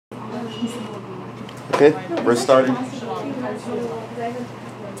Okay, we're starting.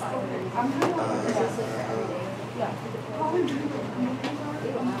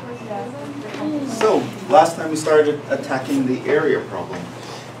 So, last time we started attacking the area problem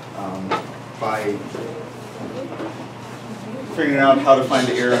by figuring out how to find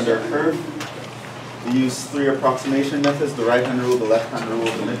the area under a curve. We used three approximation methods: the right-hand rule, the left-hand rule,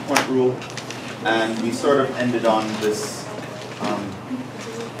 the midpoint rule, and we sort of ended on this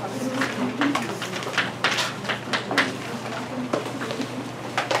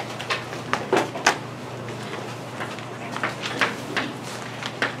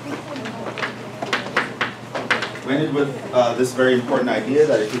we ended with this very important idea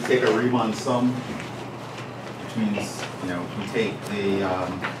that if you take a Riemann sum, which means, if you take the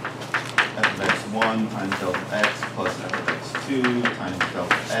f of x1 times delta x plus f of x2 times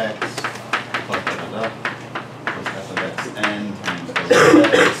delta x plus plus f of xn times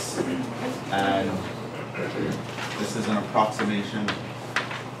delta x, and this is an approximation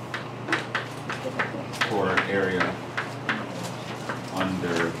for area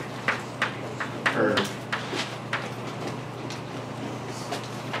under the curve.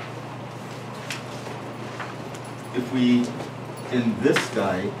 If we, in this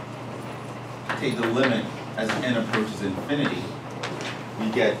guy, take the limit as n approaches infinity, we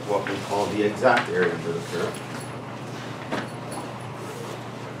get what we call the exact area under the curve.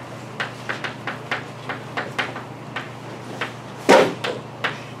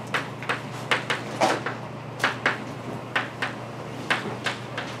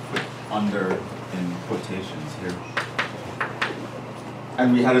 Under in quotations here.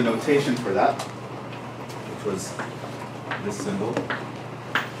 And we had a notation for that, which was this symbol,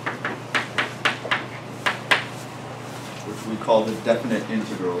 which we call the definite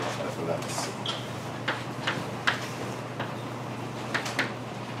integral of f of x.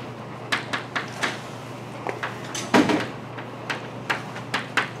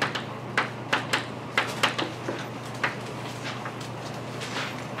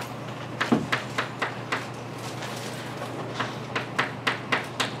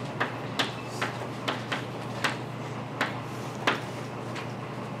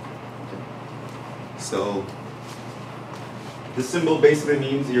 So this symbol basically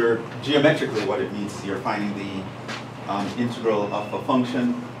means geometrically what it means is you're finding the integral of a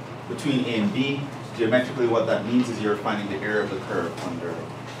function between a and b. Geometrically what that means is you're finding the area of the curve under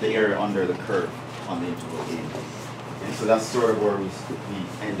the curve on the integral a and b. Okay, so that's sort of where we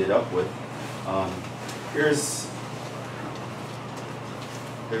ended up with. Here's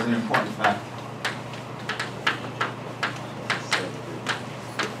an important fact.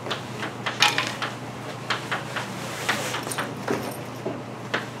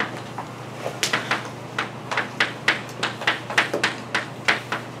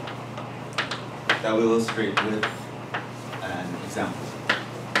 That we'll illustrate with an example.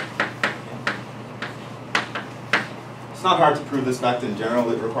 It's not hard to prove this fact in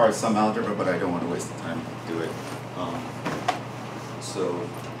general. It requires some algebra, but I don't want to waste the time to do it. So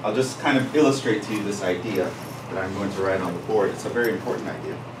I'll just kind of illustrate to you this idea that I'm going to write on the board. It's a very important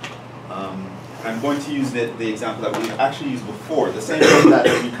idea. I'm going to use the example that we've actually used before, the same one that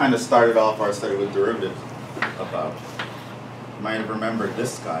we kind of started off our study with derivatives about. You might have remembered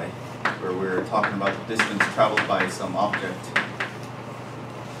this guy, where we're talking about the distance traveled by some object.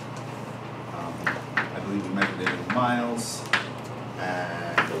 I believe we measured it in miles,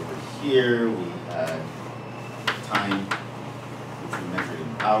 and over here we had time, which we measured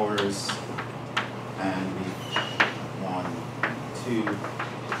in hours, and we 1 and 2,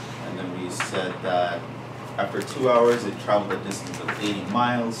 and then we said that after 2 hours it traveled a distance of 80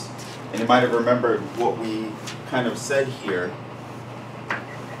 miles, and you might have remembered what we kind of said here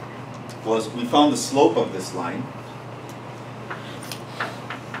was we found the slope of this line,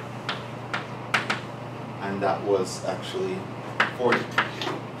 and that was actually 40,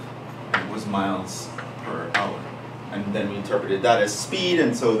 and it was miles per hour. And then we interpreted that as speed,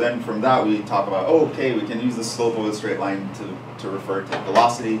 and so then from that we talk about, oh, okay, we can use the slope of a straight line to refer to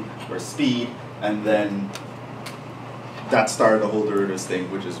velocity or speed, and then that started the whole derivatives thing,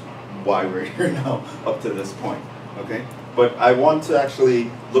 which is why we're here now up to this point, okay? But I want to actually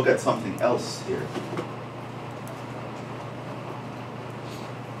look at something else here.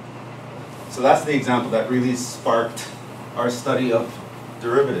 So that's the example that really sparked our study of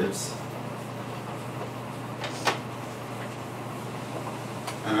derivatives.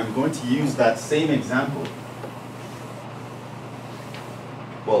 And I'm going to use that same example.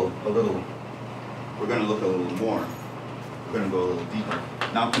 Well, we're going to look a little more. We're going to go a little deeper.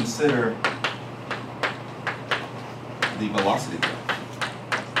 Now consider the velocity graph.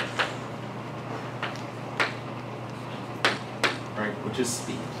 is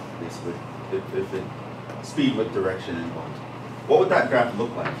speed, basically. If it speed with direction involved. What would that graph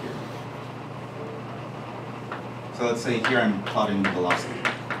look like here? So let's say here I'm plotting the velocity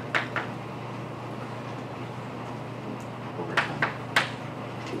over time.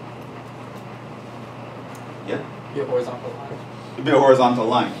 Yeah? Be a horizontal line. It'd be a horizontal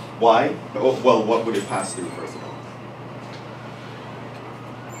line. Why? Well, what would it pass through first of all?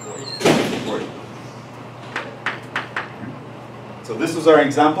 40. So this was our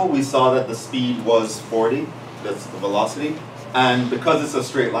example. We saw that the speed was 40. That's the velocity. And because it's a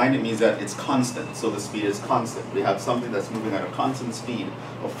straight line, it means that it's constant. So the speed is constant. We have something that's moving at a constant speed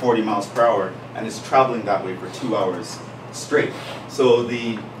of 40 miles per hour and is traveling that way for 2 hours straight. So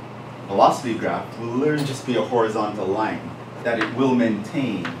the velocity graph will literally just be a horizontal line that it will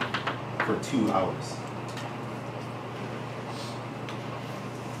maintain for 2 hours.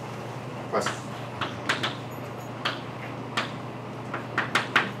 Question?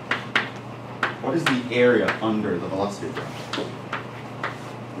 What is the area under the velocity graph?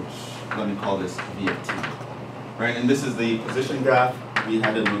 Which, let me call this V of t. Right, and this is the position graph. We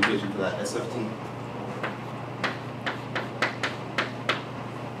had a notation for that, S of t.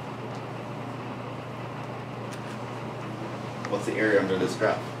 What's the area under this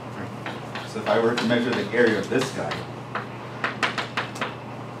graph? Right. So if I were to measure the area of this guy,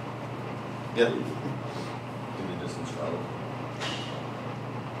 yeah. Give me distance traveled.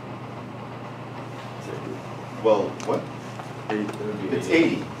 Well, what? It's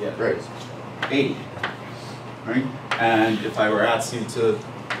 80. Yeah. Right. 80. Right? And if I were asked you to,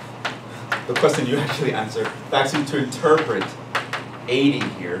 the question you actually answered, if I asked you to interpret 80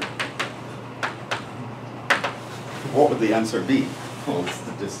 here, what would the answer be? Well, it's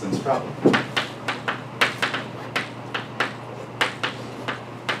the distance traveled.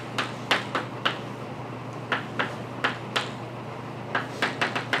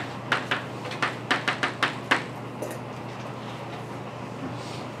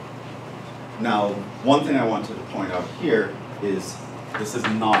 Now, one thing I wanted to point out here is this is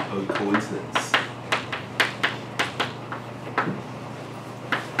not a coincidence.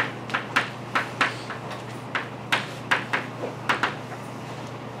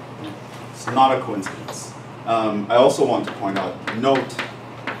 It's not a coincidence. I also want to point out, note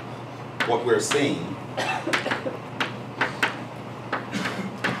what we're saying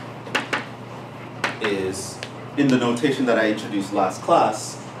is in the notation that I introduced last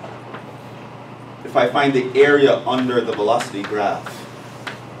class. If I find the area under the velocity graph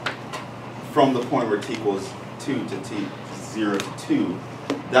from the point where t equals 2 to t 0 to 2,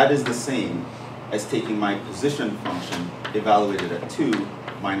 that is the same as taking my position function evaluated at 2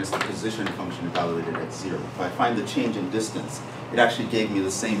 minus the position function evaluated at 0. If I find the change in distance, it actually gave me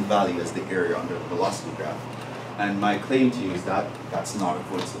the same value as the area under the velocity graph. And my claim to you is that that's not a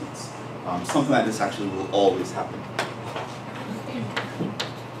coincidence. Something like this actually will always happen.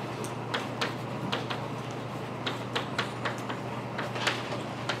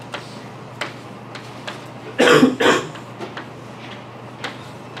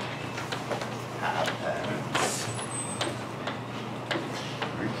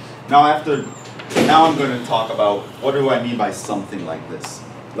 Now I'm going to talk about what do I mean by something like this.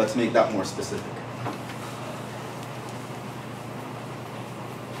 Let's make that more specific.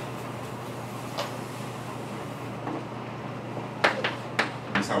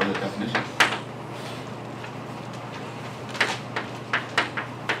 Let me start with the definition.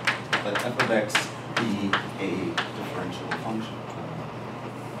 Let f of x be a differential function.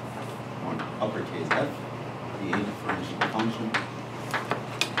 Or uppercase f be a differential function.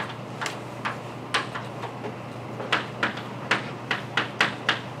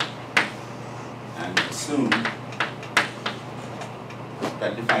 Assume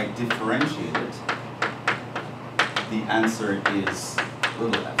that if I differentiate it, the answer is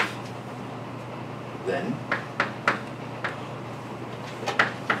little f. Then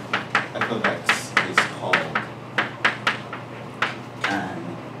f of x is called an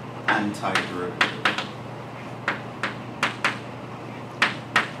antiderivative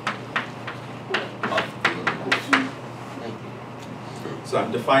of the little f. So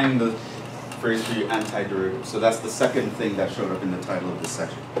I'm defining the phrase for your antiderivative. So that's the second thing that showed up in the title of this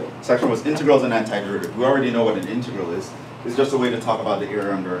section. Section was integrals and antiderivative. We already know what an integral is. It's just a way to talk about the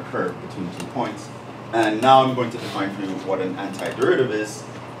area under a curve between 2 points. And now I'm going to define for you what an antiderivative is.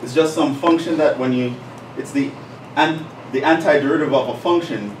 It's just some function that when you, it's the antiderivative of a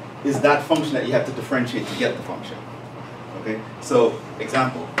function is that function that you have to differentiate to get the function. Okay, so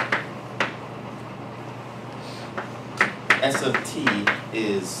example. S of t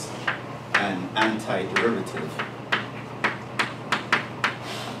is an antiderivative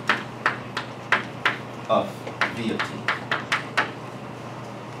of v of t.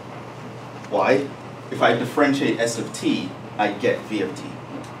 Why? If I differentiate s of t, I get v of t,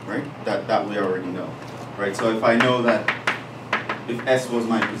 right? That we already know, right? So if I know that if s was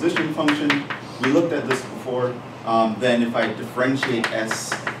my position function, we looked at this before, then if I differentiate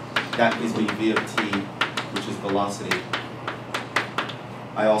s, that gives me v of t, which is velocity.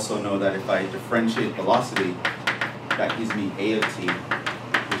 I also know that if I differentiate velocity, that gives me a of t,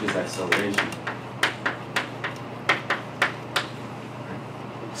 which is acceleration.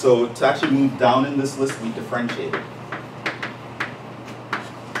 So to actually move down in this list, we differentiate it.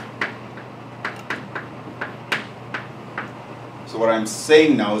 So what I'm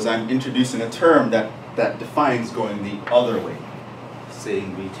saying now is I'm introducing a term that defines going the other way,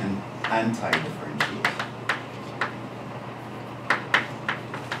 saying we can anti-differentiate.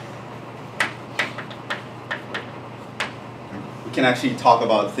 We can actually talk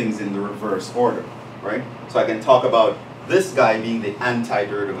about things in the reverse order, right? So I can talk about this guy being the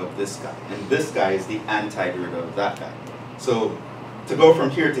antiderivative of this guy, and this guy is the antiderivative of that guy. So to go from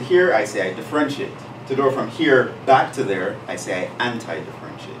here to here, I say I differentiate. To go from here back to there, I say I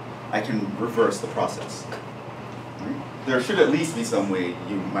anti-differentiate. I can reverse the process. Right? There should at least be some way,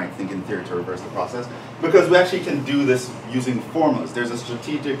 you might think in theory, to reverse the process, because we actually can do this using formulas. There's a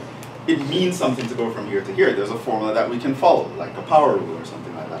strategic, it means something to go from here to here. There's a formula that we can follow, like a power rule or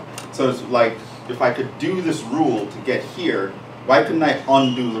something like that. So it's like, if I could do this rule to get here, why couldn't I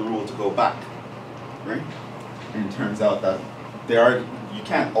undo the rule to go back, right? And it turns out that you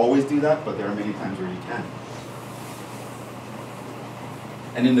can't always do that, but there are many times where you can.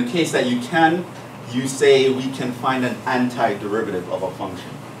 And in the case that you can, you say we can find an antiderivative of a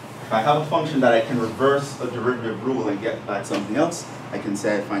function. If I have a function that I can reverse a derivative rule and get back something else, I can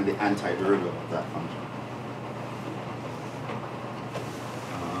say I find the antiderivative of that function.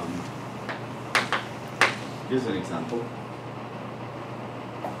 Here's an example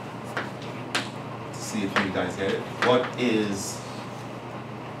to see if you guys get it. What is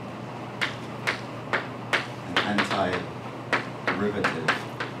an antiderivative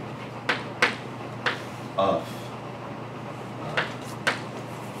of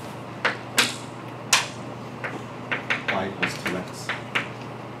y equals 2x?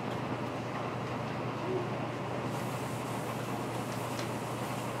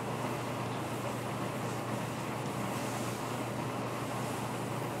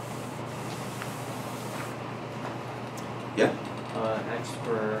 Yeah? X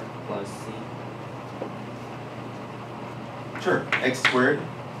squared plus c. Sure, x squared.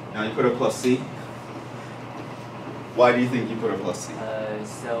 Now you put a plus c. Why do you think you put a plus c?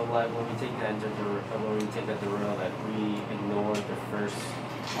 So like when we take a derivative, we ignore the first,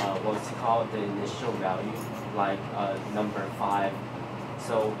 what's called the initial value, like number 5.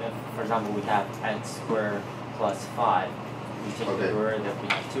 So if, for example, we have x squared plus 5, we take the derivative, we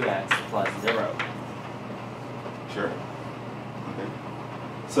have 2x plus 0. Sure. Okay.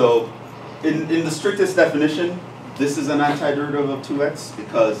 So in the strictest definition, this is an antiderivative of 2x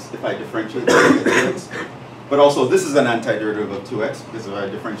because if I differentiate that, I get 2x. But also this is an antiderivative of 2x because if I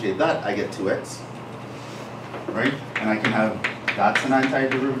differentiate that, I get 2x. Right? And I can have that's an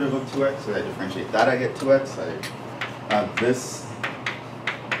antiderivative of 2x, so I differentiate that, I get 2x. I have this.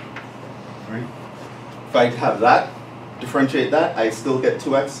 Right? If I have that, differentiate that, I still get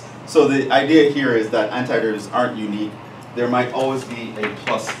 2x. So the idea here is that antiderivatives aren't unique. There might always be a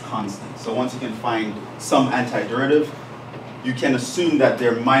plus constant. So once you can find some antiderivative, you can assume that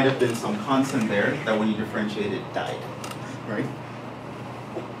there might have been some constant there that when you differentiate it died, right?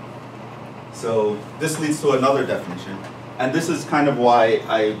 So this leads to another definition. And this is kind of why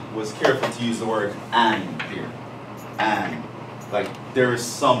I was careful to use the word and here. And, like there is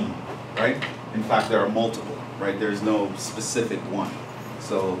some, right? In fact, there are multiple, right? There's no specific one.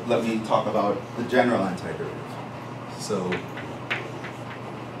 So let me talk about the general antiderivative. So,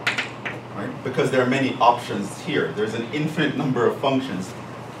 right? Because there are many options here. There's an infinite number of functions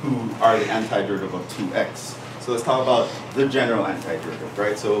who are the antiderivative of 2x. So let's talk about the general antiderivative,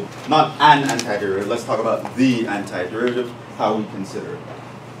 right? So not an antiderivative, let's talk about the antiderivative, how we consider it.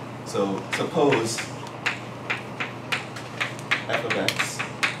 So suppose f of x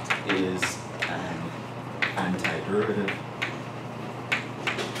is an antiderivative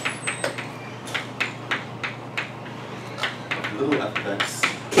little f of x,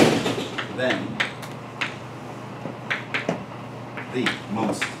 then the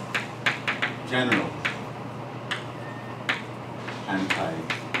most general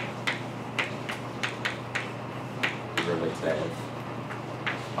antiderivative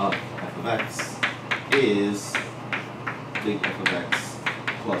of f of x is big F of x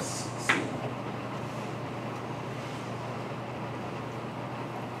plus c.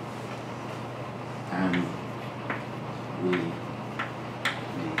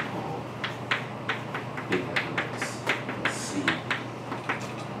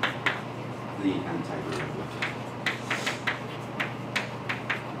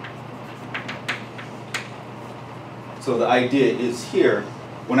 So the idea is here,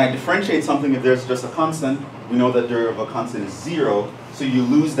 when I differentiate something, if there's just a constant, we know that derivative of a constant is 0, so you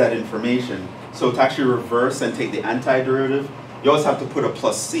lose that information. So to actually reverse and take the antiderivative, you always have to put a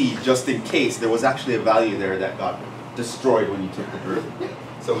plus c just in case there was actually a value there that got destroyed when you took the derivative.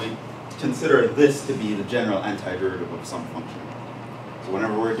 So we consider this to be the general antiderivative of some function. So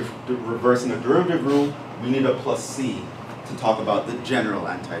whenever we're reversing a derivative rule, we need a plus c to talk about the general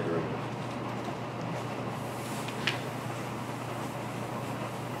antiderivative.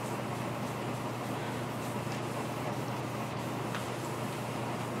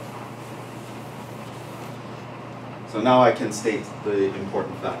 So now I can state the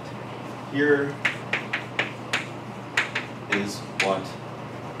important fact. Here is what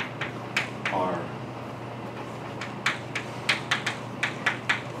our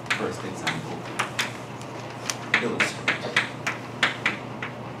first example illustrates.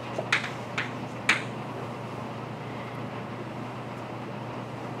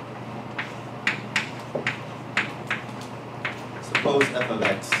 Suppose f of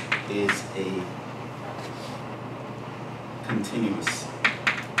x is a continuous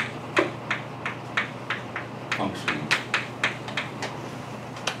function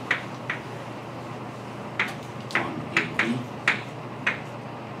on AB,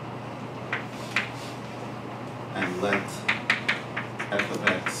 and let f of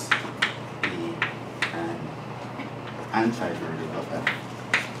x be an antiderivative of f.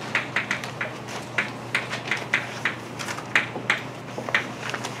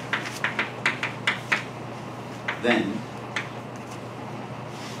 Then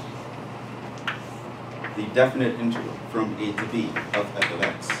the definite integral from a to b of f of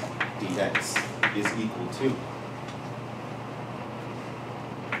x dx is equal to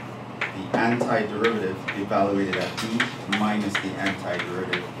the antiderivative evaluated at b minus the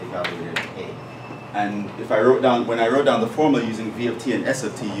antiderivative evaluated at a. And if I wrote down, when I wrote down the formula using v of t and s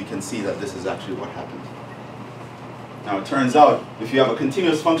of t, you can see that this is actually what happened. Now it turns out, if you have a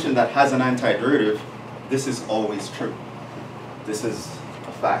continuous function that has an antiderivative, this is always true. This is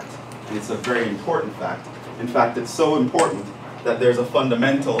a fact. And it's a very important fact. In fact, it's so important that there's a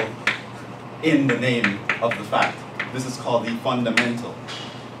fundamental in the name of the fact. This is called the Fundamental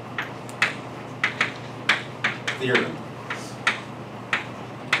Theorem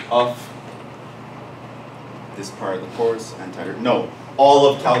of this part of the course, all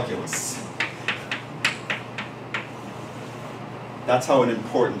of calculus. That's how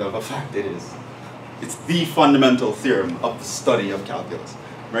important of a fact it is. It's the fundamental theorem of the study of calculus.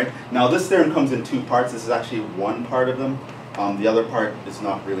 Right? Now this theorem comes in two parts. This is actually one part of them. The other part is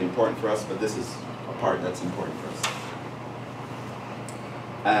not really important for us, but this is a part that's important for us.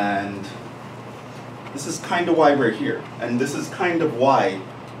 And this is kind of why we're here. And this is kind of why,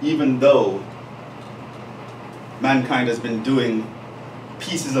 even though mankind has been doing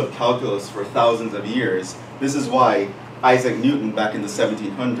pieces of calculus for thousands of years, this is why Isaac Newton back in the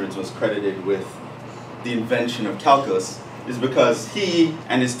 1700s was credited with the invention of calculus, is because he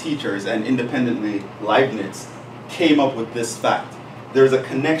and his teachers, and independently Leibniz, came up with this fact. There's a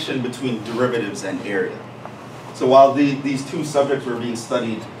connection between derivatives and area. So while these two subjects were being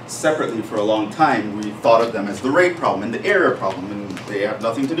studied separately for a long time, we thought of them as the rate problem and the area problem, and they have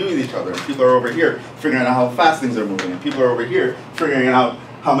nothing to do with each other. And people are over here figuring out how fast things are moving, and people are over here figuring out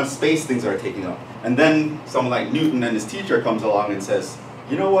how much space things are taking up. And then someone like Newton and his teacher comes along and says,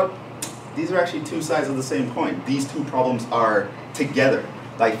 you know what? These are actually two sides of the same coin. These two problems are together.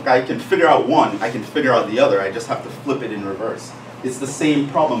 Like, if I can figure out one, I can figure out the other. I just have to flip it in reverse. It's the same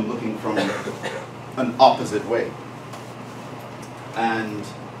problem looking from an opposite way. And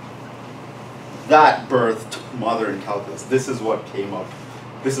that birthed modern calculus. This is what came up.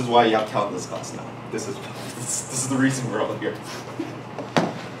 This is why you have calculus class now. This is the reason we're all here.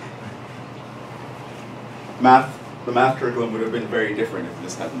 The math curriculum would have been very different if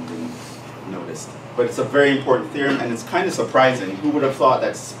this hadn't been noticed. But it's a very important theorem, and it's kind of surprising. Who would have thought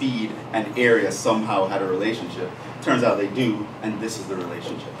that speed and area somehow had a relationship? Turns out they do, and this is the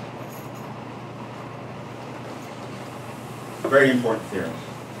relationship. Very important theorem.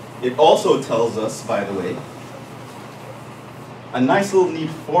 It also tells us, by the way, a nice little neat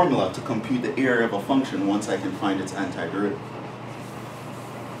formula to compute the area of a function once I can find its antiderivative.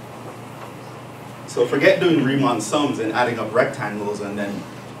 So forget doing Riemann sums and adding up rectangles and then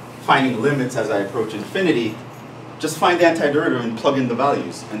finding limits as I approach infinity. Just find the antiderivative and plug in the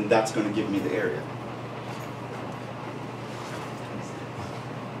values, and that's going to give me the area.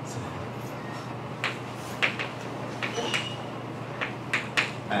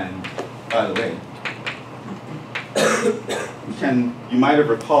 And by the way, you might have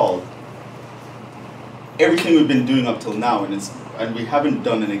recalled everything we've been doing up till now, and we haven't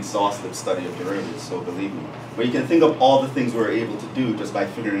done an exhaustive study of derivatives, so believe me. But you can think of all the things we're able to do just by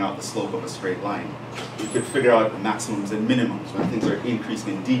figuring out the slope of a straight line. We could figure out maximums and minimums when things are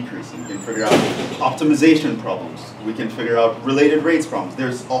increasing and decreasing. We can figure out optimization problems. We can figure out related rates problems.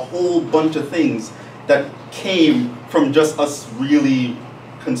 There's a whole bunch of things that came from just us really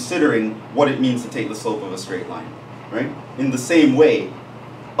considering what it means to take the slope of a straight line, right? In the same way,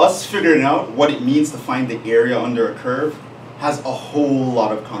 us figuring out what it means to find the area under a curve has a whole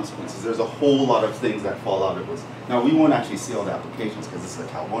lot of consequences. There's a whole lot of things that fall out of this. Now, we won't actually see all the applications because this is a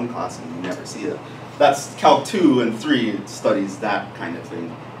Cal 1 class and you never see that. That's Cal 2 and 3 studies that kind of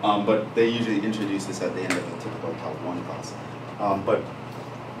thing. But they usually introduce this at the end of the typical Cal 1 class. But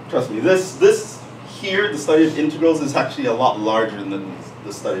trust me, this here, the study of integrals, is actually a lot larger than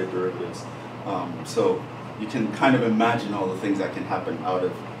the study of derivatives. So you can kind of imagine all the things that can happen out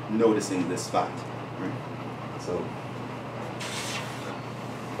of noticing this fact, right? So,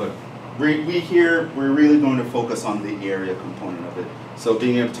 but we're really going to focus on the area component of it. So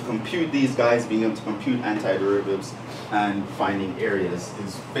being able to compute these guys, being able to compute antiderivatives, and finding areas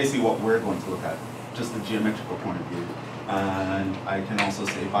is basically what we're going to look at, just the geometrical point of view. And I can also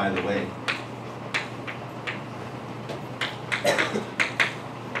say, by the way,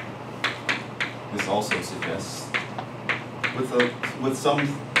 this also suggests, with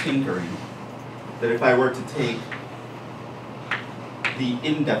some tinkering, that if I were to take the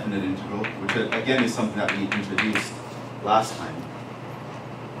indefinite integral, which again is something that we introduced last time,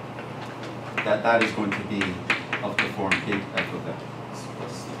 that is going to be of the form big F of x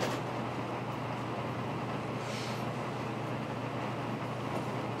plus c.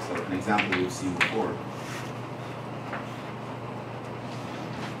 So an example we've seen before.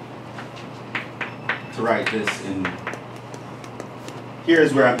 To write this in,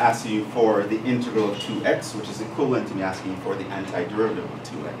 here's where I'm asking you for the integral of 2x, which is equivalent to me asking for the antiderivative of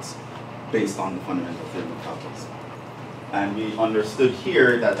 2x, based on the fundamental theorem of calculus. And we understood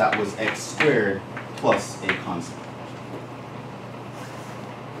here that that was x squared plus a constant.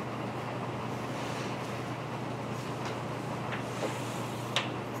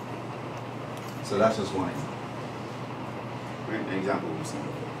 So that's just one example. Right? An example we've seen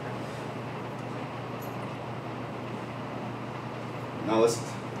before. Now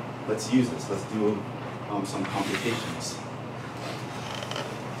let's use this. Let's do some computations.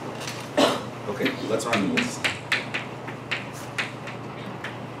 Okay, let's run this.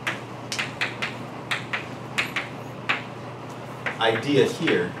 Idea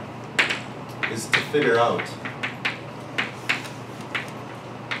here is to figure out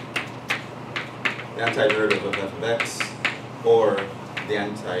the antiderivative of f of x, or the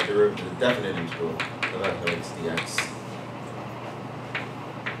antiderivative, the definite integral of f of x dx.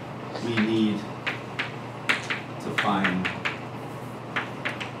 We need to find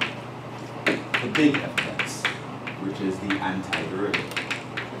the big f of x, which is the antiderivative.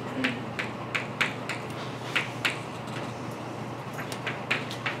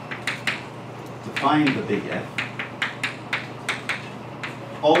 To find the big F,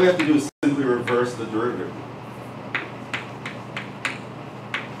 all we have to do is simply reverse the derivative.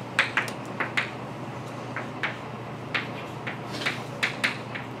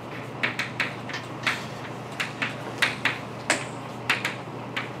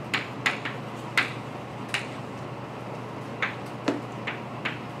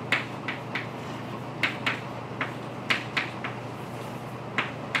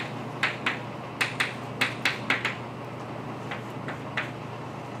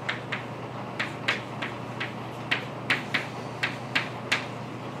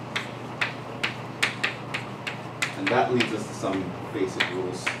 That leads us to some basic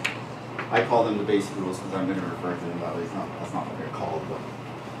rules. I call them the basic rules because I'm going to refer to them that way. That's not what they're called. But.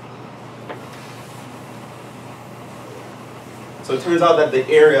 So it turns out that the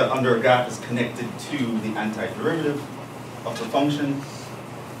area under a graph is connected to the antiderivative of the function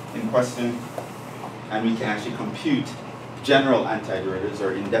in question, and we can actually compute general antiderivatives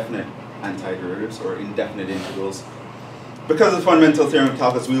or indefinite antiderivatives or indefinite integrals. Because of the fundamental theorem of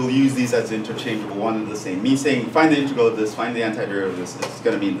calculus, we will use these as interchangeable, one and the same. Me saying, find the integral of this, find the antiderivative of this, it's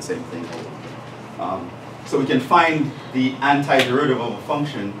going to mean the same thing. So we can find the antiderivative of a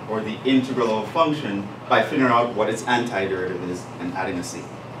function, or the integral of a function, by figuring out what its antiderivative is and adding a c.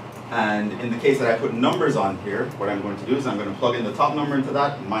 And in the case that I put numbers on here, what I'm going to do is I'm going to plug in the top number into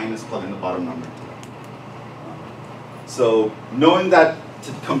that, minus plug in the bottom number into that. So knowing that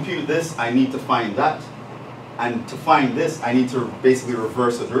to compute this, I need to find that. And to find this, I need to basically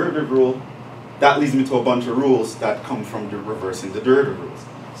reverse a derivative rule. That leads me to a bunch of rules that come from reversing the derivative rules.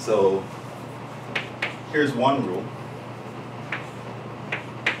 So here's one rule.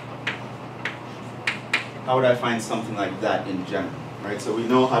 How would I find something like that in general, right? So we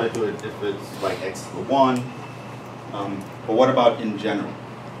know how to do it if it's like x to the 1, but what about in general?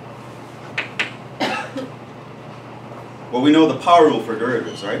 Well, we know the power rule for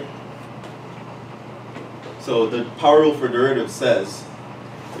derivatives, right? So the power rule for derivatives says,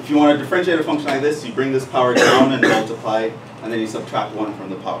 if you want to differentiate a function like this, you bring this power down and multiply, and then you subtract 1 from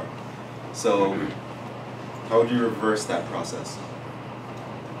the power. So how would you reverse that process?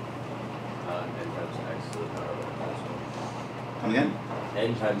 N times x to the power of n minus 1. Come again?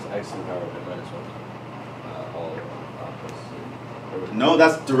 N times x to the power of n minus 1. All plus. No,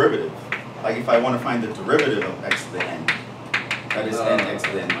 that's derivative. Like if I want to find the derivative of x to the n, that is n x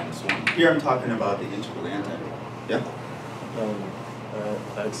to the n minus 1. Here I'm talking about the integral, the antiderivative. Yeah?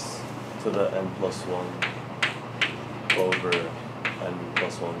 X to the n plus 1 over n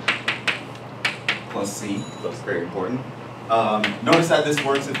plus 1 Plus c. plus Very important. Notice that this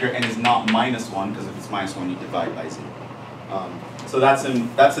works if your n is not minus 1, because if it's minus 1, you divide by 0. So that's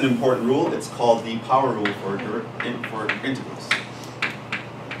an important rule. It's called the power rule for integrals.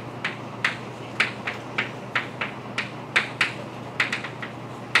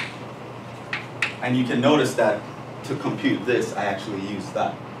 And you can notice that to compute this, I actually use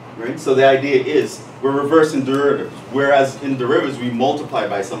that. Right? So the idea is we're reversing derivatives. Whereas in derivatives, we multiply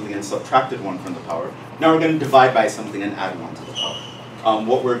by something and subtracted 1 from the power. Now we're going to divide by something and add 1 to the power.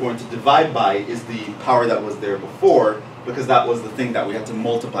 What we're going to divide by is the power that was there before, because that was the thing that we had to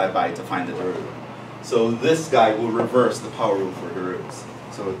multiply by to find the derivative. So this guy will reverse the power rule for derivatives.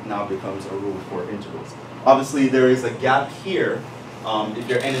 So it now becomes a rule for integrals. Obviously, there is a gap here. If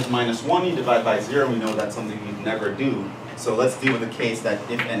your n is minus 1, you divide by 0. We know that's something we'd never do. So let's deal with the case that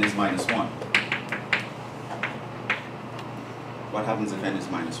if n is minus 1. What happens if n is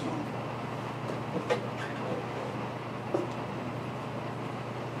minus 1?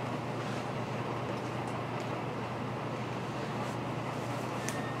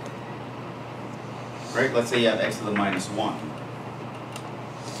 Right? Let's say you have x to the minus 1.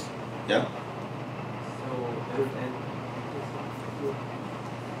 Yeah? So if n.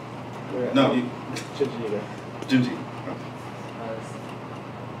 No, you. Junji.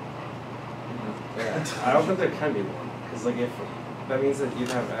 I don't think there can be one, because like if that means that you'd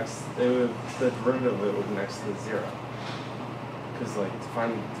have x, the derivative of it would be next to 0. Because like to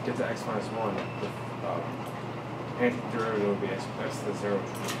get to x minus 1, the antiderivative would be x to the 0,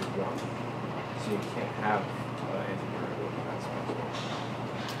 which would be 1. So you can't have antiderivative of x minus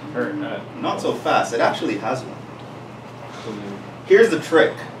 1. Or Not so fast. It actually has one. Here's the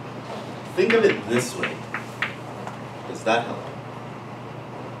trick. Think of it this way. Does that help?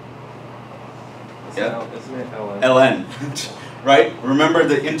 Yeah? Isn't it ln? ln. Right? Remember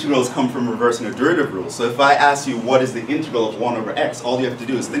the integrals come from reversing a derivative rule. So if I ask you what is the integral of 1 over x, all you have to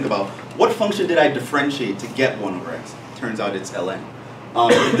do is think about what function did I differentiate to get 1 over x? Turns out it's ln.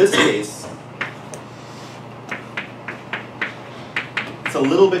 In this case, it's a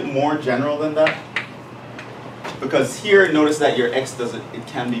little bit more general than that. Because here, notice that your x it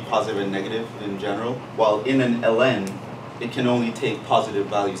can be positive and negative in general, while in an ln, it can only take positive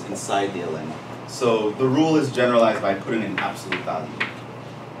values inside the ln. So the rule is generalized by putting an absolute value.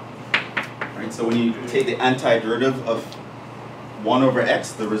 Right? So when you take the antiderivative of 1 over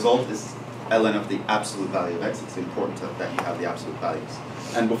x, the result is ln of the absolute value of x. It's important that you have the absolute values.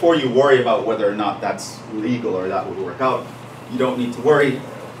 And before you worry about whether or not that's legal or that would work out, you don't need to worry,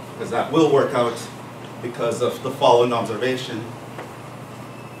 because that will work out because of the following observation.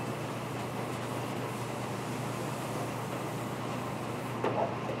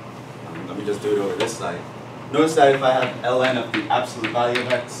 Let me just do it over this side. Notice that if I have ln of the absolute value of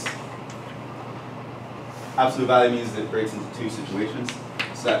x, absolute value means it breaks into two situations.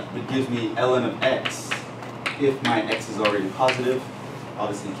 So that it gives me ln of x if my x is already positive.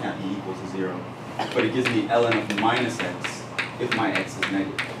 Obviously it can't be equal to 0. But it gives me ln of minus x if my x is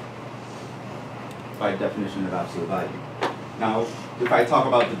negative, by definition of absolute value. Now, if I talk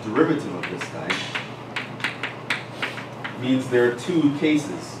about the derivative of this guy, it means there are two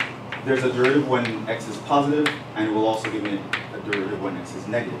cases. There's a derivative when x is positive, and it will also give me a derivative when x is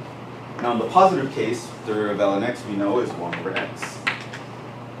negative. Now, in the positive case, derivative of ln x we know is 1 over x.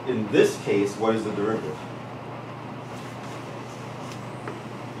 In this case, what is the derivative?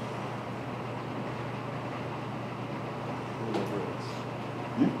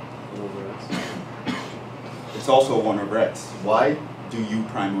 It's also 1 over x. Why? Do u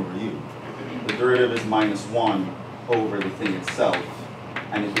prime over u. The derivative is minus 1 over the thing itself,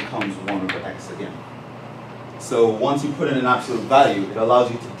 and it becomes 1 over x again. So once you put in an absolute value, it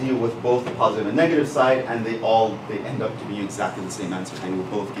allows you to deal with both the positive and negative side, and they end up to be exactly the same answer. They will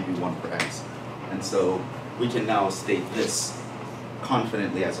both give you 1 for x. And so we can now state this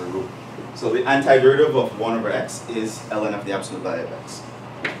confidently as a rule. So the antiderivative of 1 over x is ln of the absolute value of x.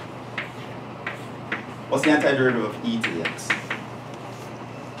 What's the antiderivative of e to the x?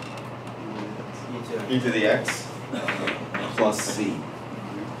 E to the x plus c.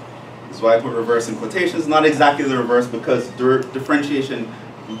 This is why I put reverse in quotations. Not exactly the reverse, because differentiation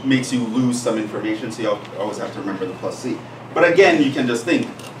makes you lose some information, so you always have to remember the plus c. But again, you can just think,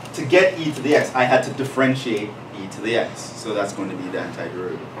 to get e to the x, I had to differentiate e to the x. So that's going to be the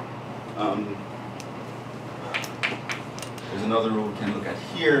antiderivative. There's another rule we can look at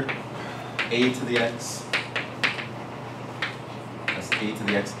here. A to the x. That's a to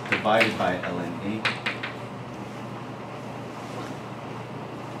the x divided by ln a.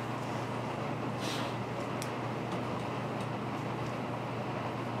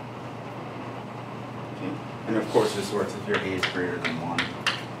 Okay. And of course this works if your a is greater than 1.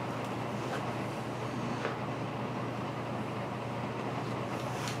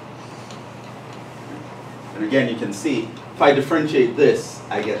 And again, you can see, if I differentiate this,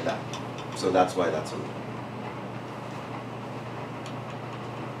 I get that. So that's why that's a rule.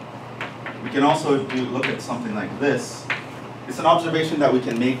 We can also look at something like this. It's an observation that we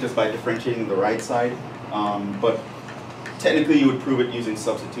can make just by differentiating the right side. But technically, you would prove it using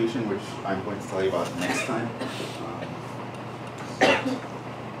substitution, which I'm going to tell you about next time.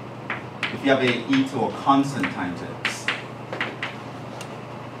 If you have a e to a constant times x,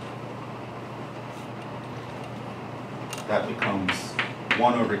 that becomes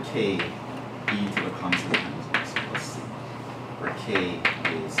 1 over k e to the constant times x plus c, where k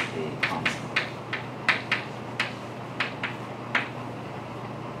is a constant.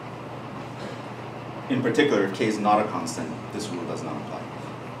 In particular, if k is not a constant, this rule does not apply.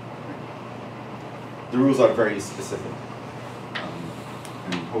 The rules are very specific,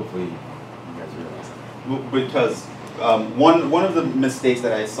 and hopefully you guys realize that. Because one of the mistakes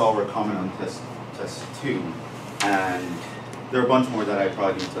that I saw were common on test 2, and there are a bunch more that I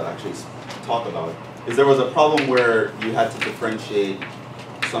probably need to actually talk about, is there was a problem where you had to differentiate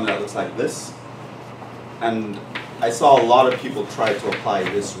something that looks like this, and I saw a lot of people try to apply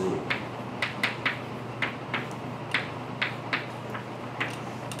this rule.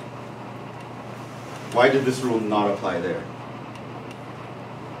 Why did this rule not apply there?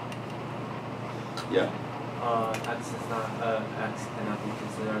 Yeah? X is not, x cannot be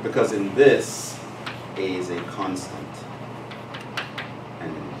considered. Because in this, a is a constant.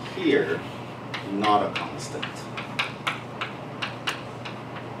 And in here, not a constant.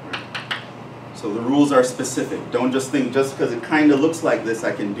 So the rules are specific. Don't just think, just because it kind of looks like this,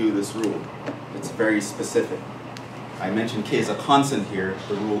 I can do this rule. It's very specific. I mentioned k is a constant here.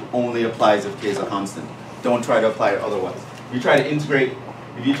 The rule only applies if k is a constant. Don't try to apply it otherwise. If you try to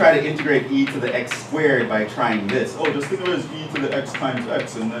integrate e to the x squared by trying this, oh, just think of it as e to the x times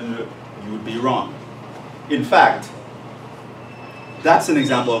x, and then you would be wrong. In fact, that's an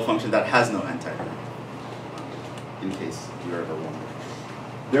example of a function that has no antiderivative, in case you're ever wondering.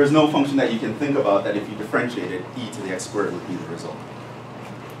 There's no function that you can think about that if you differentiate it, e to the x squared would be the result.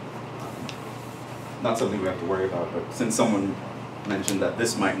 Not something we have to worry about, but since someone mentioned that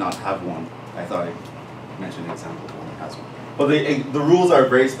this might not have one, I thought I'd mention an example of one that has one. But the rules are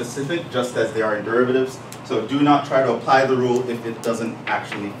very specific, just as they are in derivatives, so do not try to apply the rule if it doesn't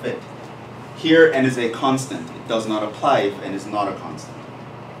actually fit. Here, n is a constant. It does not apply if n is not a constant.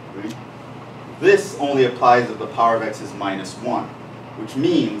 Right? This only applies if the power of x is minus 1, which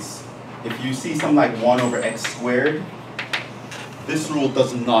means if you see something like 1 over x squared, this rule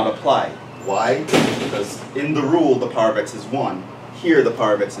does not apply. Why? Because in the rule, the power of x is 1. Here, the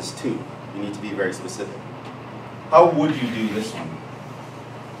power of x is 2. You need to be very specific. How would you do this one?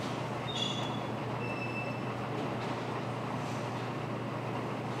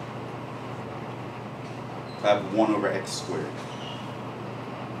 To have 1 over x squared.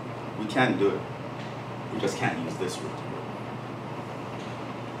 We can do it. We just can't use this rule to do it.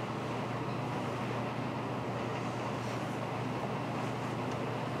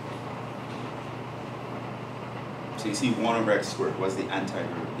 So you see 1 over x squared was the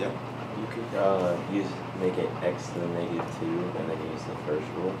antiderivative, yep? You could make it x to the negative 2 and then use the first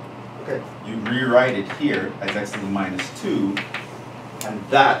rule. Okay. You rewrite it here as x to the minus 2, and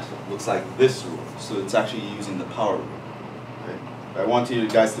that looks like this rule. So it's actually using the power rule. Okay? I want you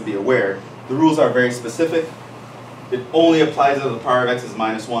guys to be aware, the rules are very specific. It only applies if the power of x is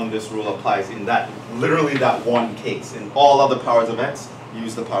minus 1. This rule applies in that, literally that one case. In all other powers of x,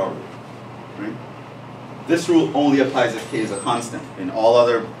 use the power rule. Right? This rule only applies if k is a constant. In all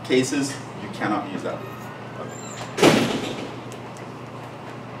other cases, you cannot use that.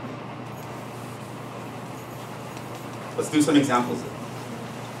 Let's do some examples.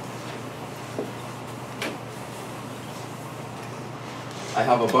 I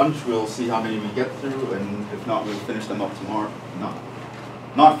have a bunch. We'll see how many we get through, and if not, we'll finish them up tomorrow. No,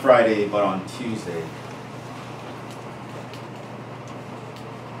 not Friday, but on Tuesday.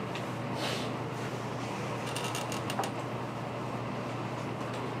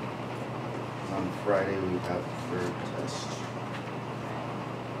 On Friday, we have third test.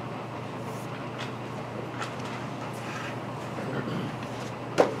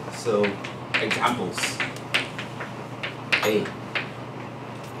 So, examples. A.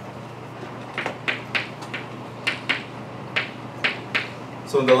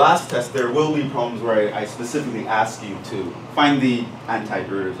 So in the last test, there will be problems where I specifically ask you to find the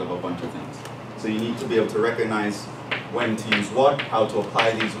antiderivatives of a bunch of things. So you need to be able to recognize when to use what, how to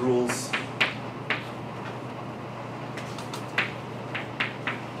apply these rules.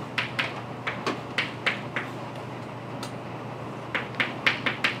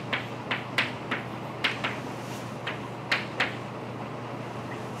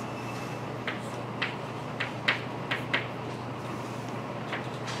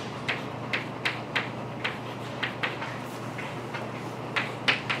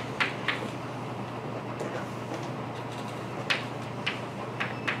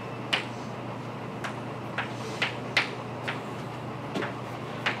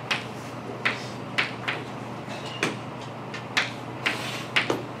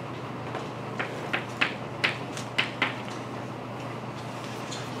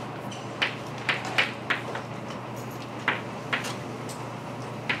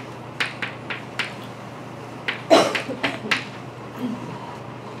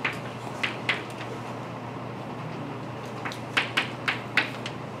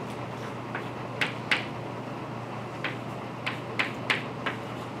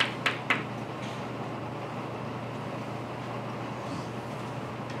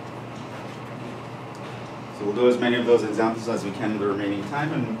 So we'll do as many of those examples as we can in the remaining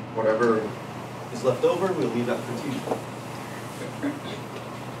time, and whatever is left over, we'll leave that for Tuesday.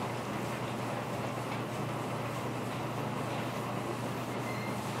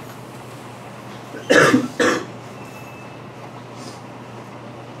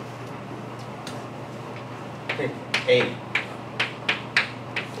 Okay, A.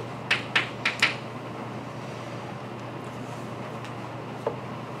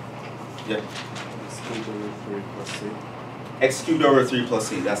 Yep. X cubed over 3 plus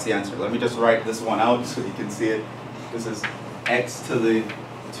c, that's the answer. Let me just write this one out so you can see it. This is x to the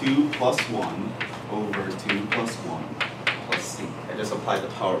 2 plus 1 over 2 plus 1 plus c. I just applied the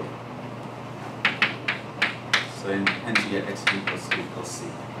power rule. So hence you get x cubed plus 3 plus c.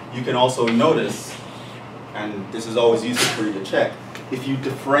 You can also notice, and this is always useful for you to check, if you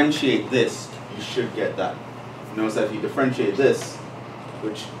differentiate this, you should get that. Notice that if you differentiate this,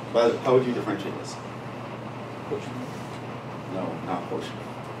 which, how would you differentiate this? Quotient? No, not quotient.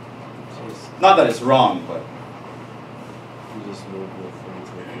 Not that it's wrong, but You just move the thing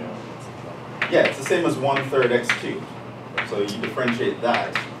to the out. yeah, it's the same as 1/3 x cubed. So you differentiate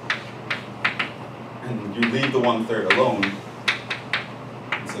that, and you leave the 1/3 alone,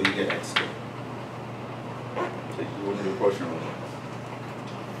 and so you get x squared. So you wouldn't do quotient rule.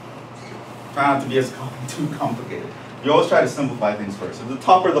 Try not to be as too complicated. You always try to simplify things first. If the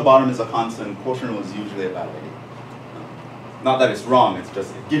top or the bottom is a constant, quotient rule is usually a bad idea. Not that it's wrong, it's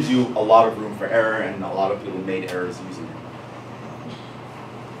just it gives you a lot of room for error, and a lot of people made errors using it.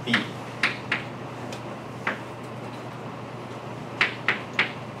 B.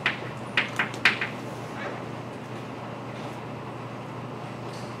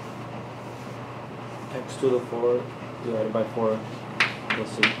 X to the 4 divided by 4 plus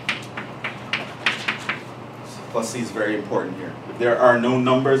c. Plus c is very important here. If there are no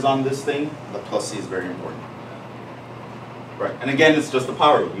numbers on this thing, the plus c is very important. Right, and again, it's just the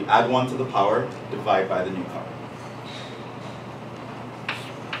power rule. We add 1 to the power, divide by the new power.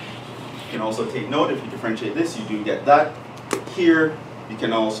 You can also take note, if you differentiate this, you do get that. Here, you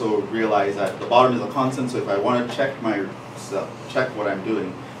can also realize that the bottom is a constant, so if I want to check what I'm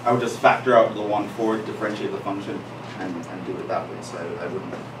doing, I would just factor out the 1/4, differentiate the function, and do it that way. So I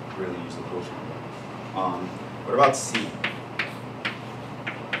wouldn't really use the quotient. What about C?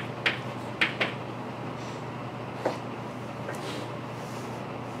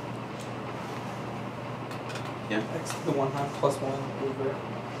 Yeah. X to the 1/2 plus 1 over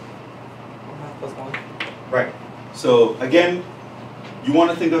 1/2 plus 1. Right. So again, You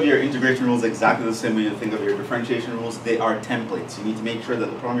want to think of your integration rules exactly the same way you think of your differentiation rules. They are templates. You need to make sure that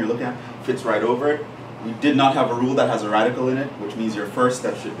the problem you're looking at fits right over it. We did not have a rule that has a radical in it, which means your first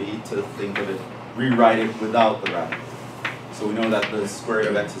step should be to think of it, rewrite it without the radical. So we know that the square root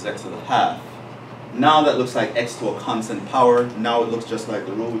of x is x to the half. Now that looks like x to a constant power. Now it looks just like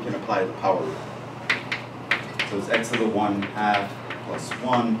the rule. We can apply the power rule. So it's x to the 1/2 plus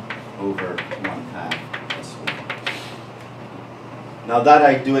 1 over 1/2 plus 1. Now that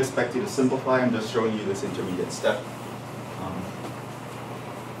I do expect you to simplify, I'm just showing you this intermediate step.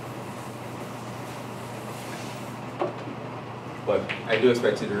 But I do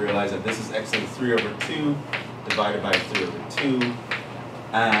expect you to realize that this is x to the 3 over 2 divided by 3 over 2.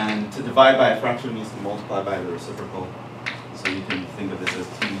 And to divide by a fraction means to multiply by the reciprocal. So you can think of this as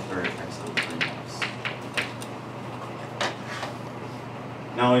 2/3 x to the 3/2.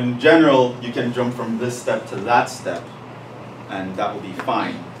 Now in general, you can jump from this step to that step, and that will be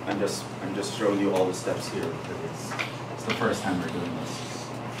fine. I'm just showing you all the steps here because it's the first time we're doing this.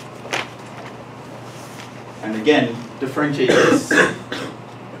 And again, differentiate this.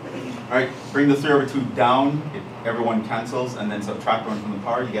 Alright, bring the 3 over 2 down, everyone cancels, and then subtract 1 from the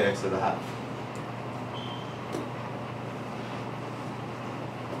power, you get x to the half.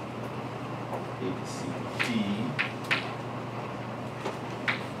 A, B, C, D.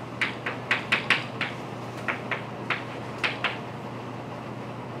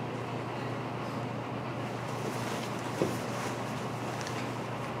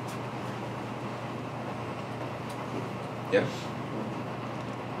 Yeah.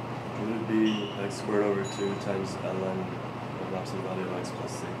 Would it be x squared over 2 times ln of the absolute value of x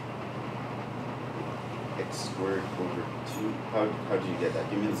plus c? X squared over 2. How do you get that?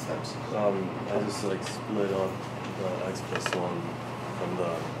 Give me the steps. I just like split up the x plus 1 from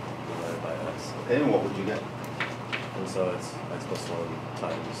the divided by x. Okay, and what would you get? And so it's x plus 1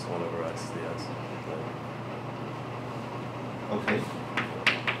 times 1 over x dx. Okay.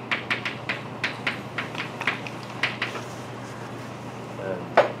 And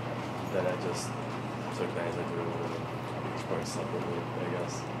then I just took the antiderivative of each part separately, I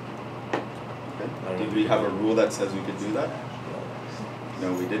guess. Okay. Did we have a rule that says we could do that?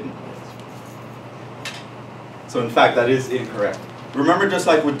 No, we didn't. So in fact, that is incorrect. Remember, just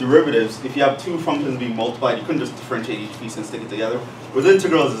like with derivatives, if you have two functions being multiplied, you couldn't just differentiate each piece and stick it together. With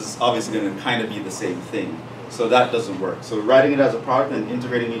integrals, it's obviously going to kind of be the same thing. So that doesn't work. So writing it as a product and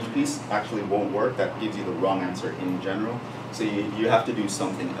integrating each piece actually won't work. That gives you the wrong answer in general. So you have to do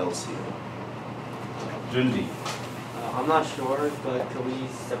something else here. Junji. I'm not sure, but could we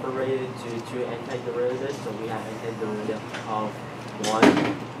separate it to two antiderivatives? So we have antiderivative of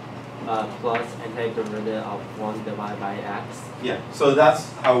 1 plus antiderivative of 1 divided by x. Yeah, so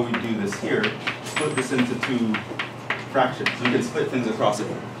that's how we do this here. Split this into two fractions. So you can split things across the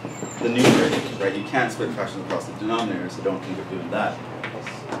numerator, right? You can't split fractions across the denominator, so don't think of doing that.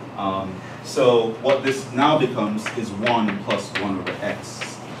 So what this now becomes is 1 plus 1 over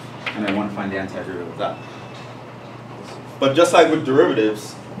x. And I want to find the antiderivative of that. But just like with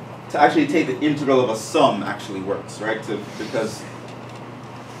derivatives, to actually take the integral of a sum actually works, right? Because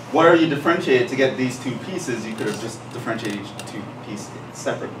whatever you differentiate to get these two pieces, you could have just differentiated each two pieces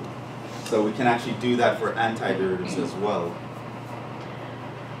separately. So we can actually do that for antiderivatives as well.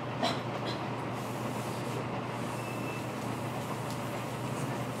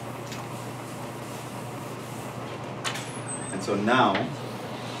 And so now,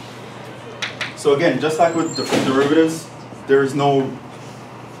 so again, just like with derivatives, there is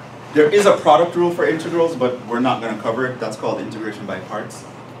a product rule for integrals, but we're not going to cover it. That's called integration by parts.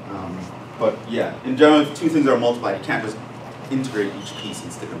 But yeah, in general, if two things are multiplied, you can't just integrate each piece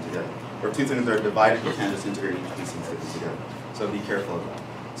and stick them together. Or two things are divided, you can't just integrate each piece and stick them together. So be careful of that.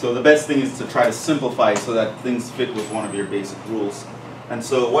 So the best thing is to try to simplify so that things fit with one of your basic rules. And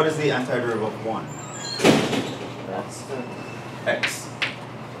so what is the antiderivative of 1? That's X.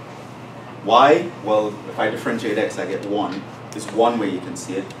 Why? Well, if I differentiate x, I get 1. Is one way you can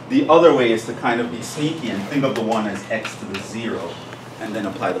see it. The other way is to kind of be sneaky and think of the 1 as x to the 0, and then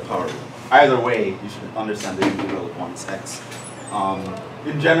apply the power rule. Either way, you should understand the integral of 1 is x.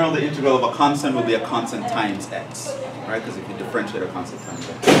 In general, the integral of a constant will be a constant times x, right? Because if you differentiate a constant times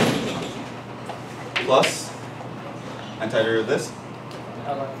x, plus antiderivative of this,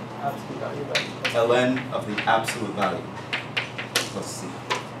 ln of the absolute value plus c.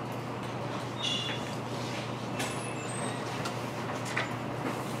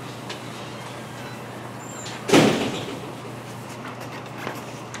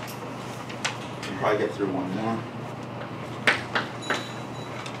 Probably get through one more.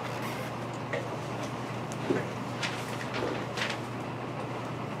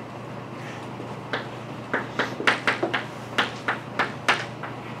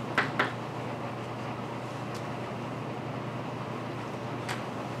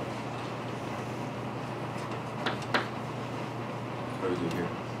 do we do here?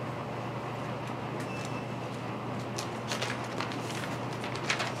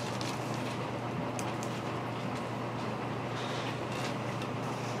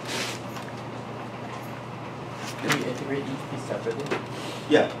 Can we integrate each piece separately?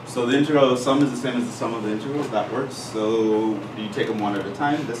 Yeah, so the integral of the sum is the same as the sum of the integrals, that works. So you take them one at a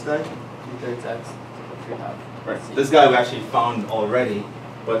time, this guy. 2/3 x, 3/2. Right, this guy we actually found already,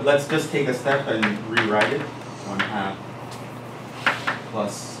 but let's just take a step and rewrite it. 1/2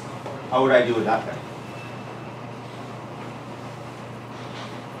 plus, how would I do with that guy?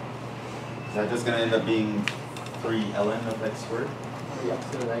 Is that just going to end up being 3 ln of x squared? Yeah,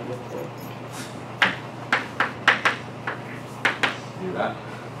 so -4. Do that.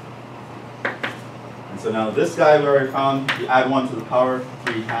 And so now this guy we already found, you add 1 to the power,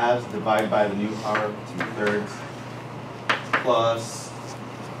 3/2, divide by the new power, 2/3, plus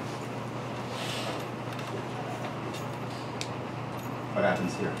what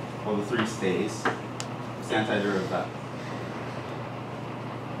happens here? Well, the 3 stays. What's the antiderivative of that?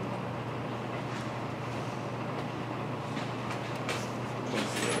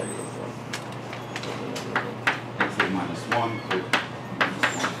 X is -1.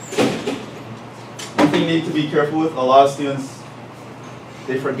 One thing you need to be careful with, a lot of students,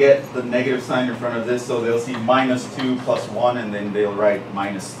 they forget the negative sign in front of this, so they'll see -2 plus 1 and then they'll write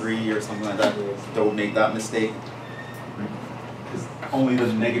 -3 or something like that. Don't make that mistake. Because only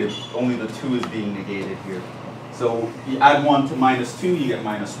the 2 is being negated here. So you add 1 to -2, you get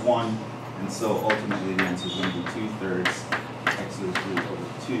 -1, and so ultimately the answer is going to be 2/3 x to the root over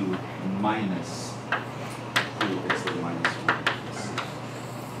 2 minus 2 x to the -1.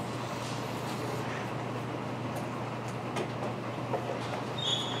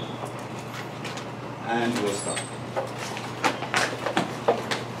 And we'll stop.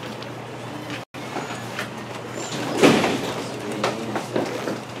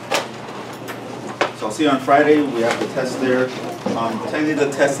 So I'll see you on Friday. We have the test there. Technically the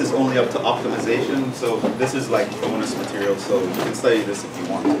test is only up to optimization, so this is like bonus material, so you can study this if you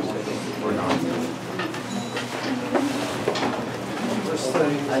want to, or not.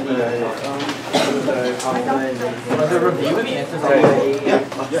 The review of the answers are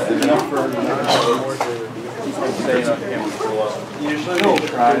Yeah. Staying on campus for a while. Usually we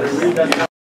try to read that.